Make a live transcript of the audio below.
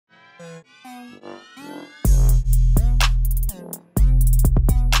In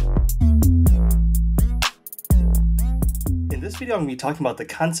this video, I'm going to be talking about the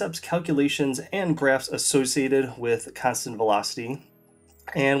concepts, calculations, and graphs associated with constant velocity.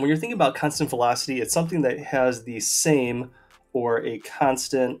 And when you're thinking about constant velocity, it's something that has the same or a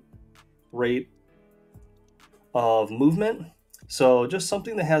constant rate of movement. So just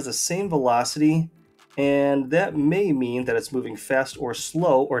something that has the same velocity, and that may mean that it's moving fast or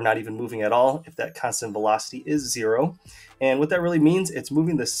slow or not even moving at all if that constant velocity is 0. And what that really means, it's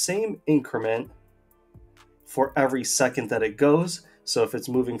moving the same increment for every second that it goes. So if it's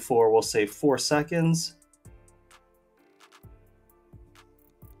moving for, we'll say 4 seconds,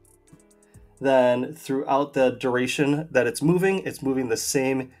 then throughout the duration that it's moving the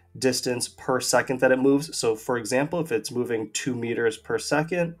same distance per second that it moves. So for example, if it's moving 2 meters per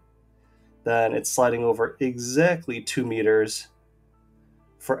second, then it's sliding over exactly 2 meters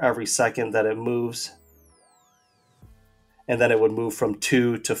for every second that it moves. And then it would move from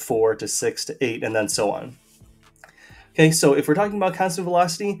 2 to 4 to 6 to 8 and then so on. Okay, so if we're talking about constant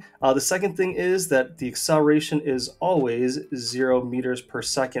velocity, the second thing is that the acceleration is always 0 meters per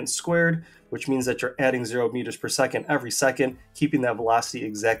second squared, which means that you're adding 0 meters per second every second, keeping that velocity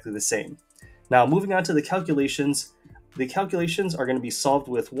exactly the same. Now, moving on to the calculations are going to be solved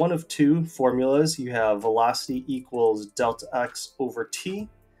with one of two formulas. You have velocity equals delta x over t,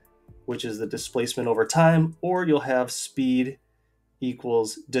 which is the displacement over time, or you'll have speed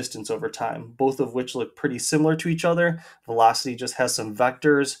equals distance over time, both of which look pretty similar to each other. Velocity just has some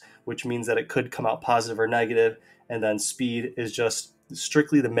vectors, which means that it could come out positive or negative, and then speed is just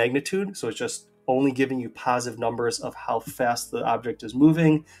strictly the magnitude, so it's just only giving you positive numbers of how fast the object is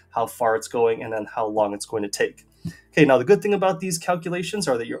moving, how far it's going, and then how long it's going to take. Okay, now the good thing about these calculations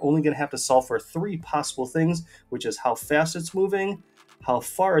are that you're only going to have to solve for 3 possible things, which is how fast it's moving, how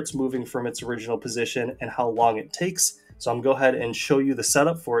far it's moving from its original position, and how long it takes. So I'm going to go ahead and show you the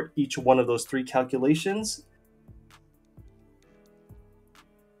setup for each one of those 3 calculations.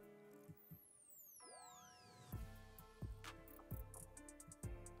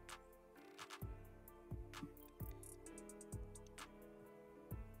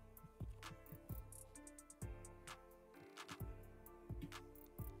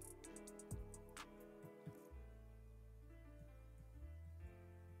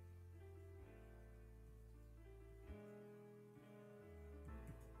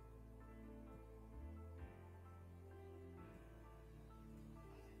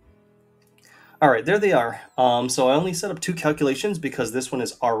 All right, there they are. So I only set up 2 calculations because this one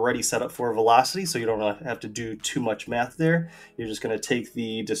is already set up for velocity, so you don't really have to do too much math there. You're just going to take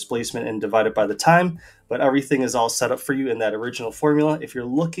the displacement and divide it by the time, but everything is all set up for you in that original formula. If you're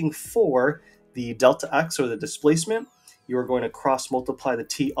looking for the delta x or the displacement, you are going to cross multiply the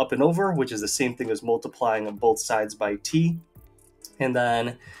t up and over, which is the same thing as multiplying on both sides by t. And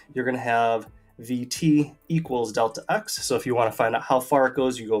then you're going to have Vt equals delta x. So if you want to find out how far it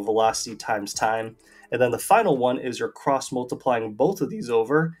goes, you go velocity times time. And then the final one is you're cross multiplying both of these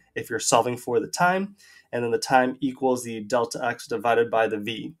over if you're solving for the time. And then the time equals the delta x divided by the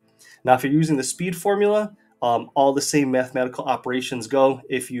v. Now, if you're using the speed formula, all the same mathematical operations go.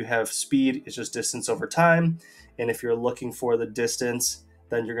 If you have speed, it's just distance over time. And if you're looking for the distance,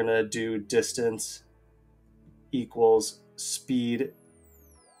 then you're going to do distance equals speed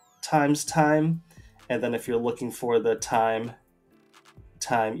times time, and then if you're looking for the time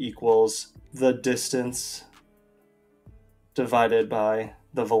equals the distance divided by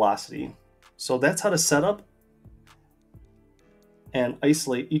the velocity. So that's how to set up and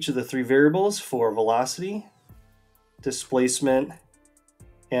isolate each of the 3 variables for velocity, displacement,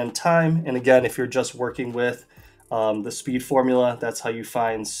 and time. And again, if you're just working with the speed formula, that's how you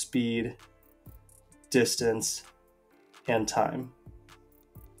find speed, distance, and time.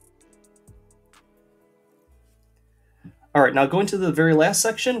 All right, now going to the very last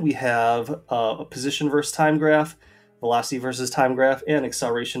section, we have a position versus time graph, velocity versus time graph, and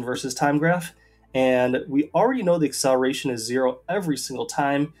acceleration versus time graph. And we already know the acceleration is 0 every single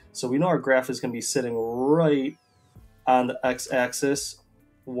time, so we know our graph is going to be sitting right on the x-axis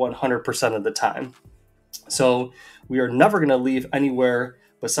 100% of the time. So we are never going to leave anywhere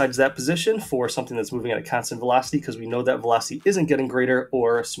besides that position for something that's moving at a constant velocity, because we know that velocity isn't getting greater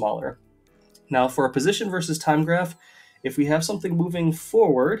or smaller. Now for a position versus time graph, if we have something moving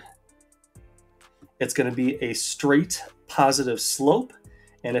forward, it's going to be a straight positive slope.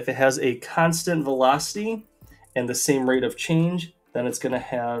 And if it has a constant velocity and the same rate of change, then it's going to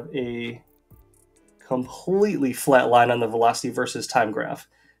have a completely flat line on the velocity versus time graph.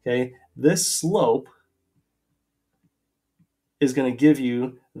 Okay, this slope is going to give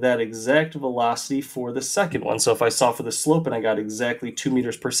you that exact velocity for the second one. So if I solve for the slope and I got exactly 2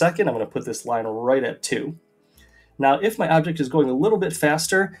 meters per second, I'm going to put this line right at 2. Now, if my object is going a little bit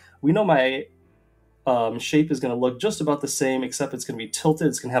faster, we know my shape is going to look just about the same, except it's going to be tilted.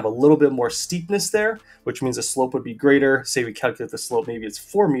 It's going to have a little bit more steepness there, which means the slope would be greater. Say we calculate the slope, maybe it's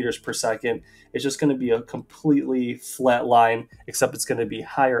 4 meters per second. It's just going to be a completely flat line, except it's going to be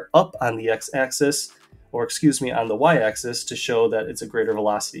higher up on the x-axis, or excuse me, on the y-axis, to show that it's a greater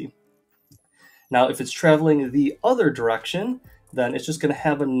velocity. Now, if it's traveling the other direction, then it's just going to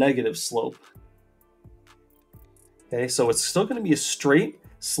have a negative slope. Okay, so it's still going to be a straight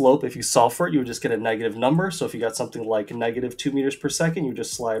slope. If you solve for it, you would just get a negative number. So if you got something like negative 2 meters per second, you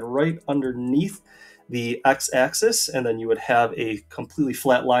just slide right underneath the x-axis, and then you would have a completely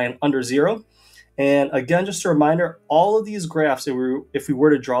flat line under 0. And again, just a reminder, all of these graphs, if we were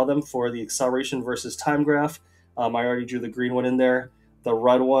to draw them for the acceleration versus time graph, I already drew the green one in there. The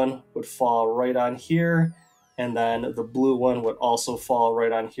red one would fall right on here, and then the blue one would also fall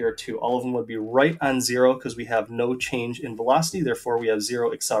right on here too. All of them would be right on 0 because we have no change in velocity, therefore we have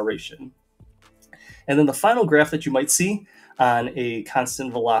 0 acceleration. And then the final graph that you might see on a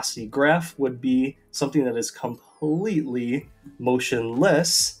constant velocity graph would be something that is completely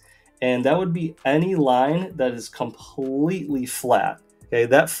motionless, and that would be any line that is completely flat. Okay,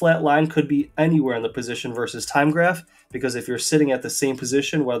 that flat line could be anywhere in the position versus time graph, because if you're sitting at the same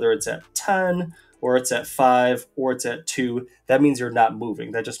position, whether it's at 10 or it's at 5 or it's at 2, that means you're not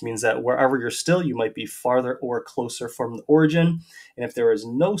moving. That just means that wherever you're still, you might be farther or closer from the origin. And if there is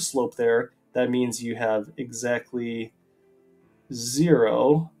no slope there, that means you have exactly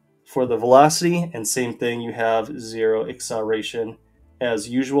 0 for the velocity, and same thing, you have 0 acceleration as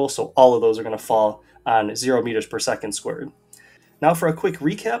usual. So all of those are going to fall on 0 meters per second squared. Now for a quick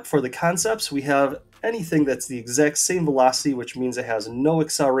recap for the concepts, we have anything that's the exact same velocity, which means it has no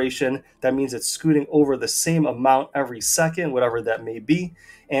acceleration. That means it's scooting over the same amount every second, whatever that may be.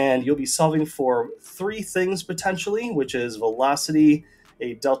 And you'll be solving for 3 things potentially, which is velocity,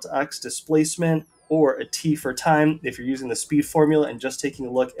 a delta x displacement, or a t for time. If you're using the speed formula and just taking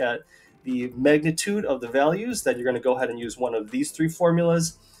a look at the magnitude of the values, then you're going to go ahead and use one of these 3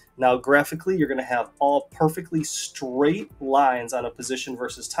 formulas. Now, graphically, you're going to have all perfectly straight lines on a position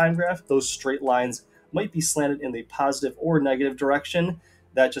versus time graph. Those straight lines might be slanted in the positive or negative direction.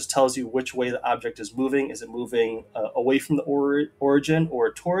 That just tells you which way the object is moving. Is it moving away from the origin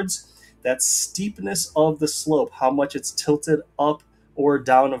or towards? That steepness of the slope, how much it's tilted up or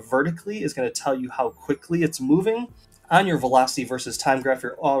down vertically, is going to tell you how quickly it's moving. On your velocity versus time graph,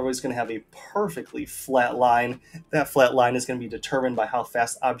 you're always going to have a perfectly flat line. That flat line is going to be determined by how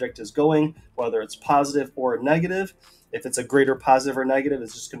fast the object is going, whether it's positive or negative. If it's a greater positive or negative,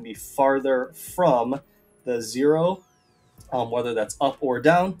 it's just going to be farther from the 0, whether that's up or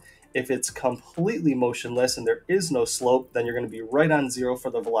down. If it's completely motionless and there is no slope, then you're going to be right on 0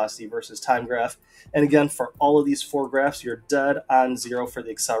 for the velocity versus time graph. And again, for all of these 4 graphs, you're dead on 0 for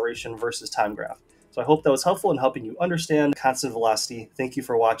the acceleration versus time graph. So I hope that was helpful in helping you understand constant velocity. Thank you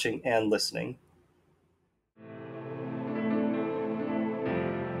for watching and listening.